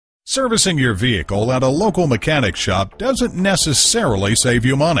Servicing your vehicle at a local mechanic shop doesn't necessarily save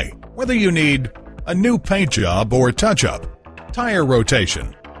you money. Whether you need a new paint job or touch-up, tire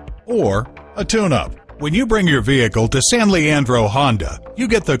rotation, or a tune-up, when you bring your vehicle to San Leandro Honda, you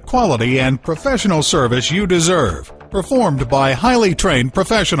get the quality and professional service you deserve, performed by highly trained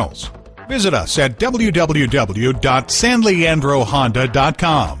professionals. Visit us at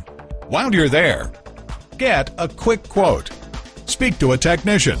www.sanleandrohonda.com. While you're there, get a quick quote, speak to a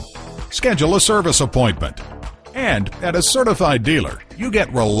technician, schedule a service appointment. And at a certified dealer, you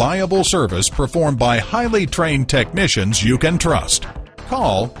get reliable service performed by highly trained technicians you can trust.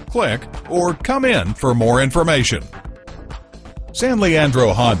 Call, click, or come in for more information. San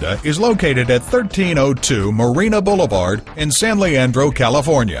Leandro Honda is located at 1302 Marina Boulevard in San Leandro,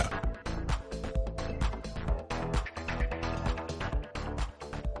 California.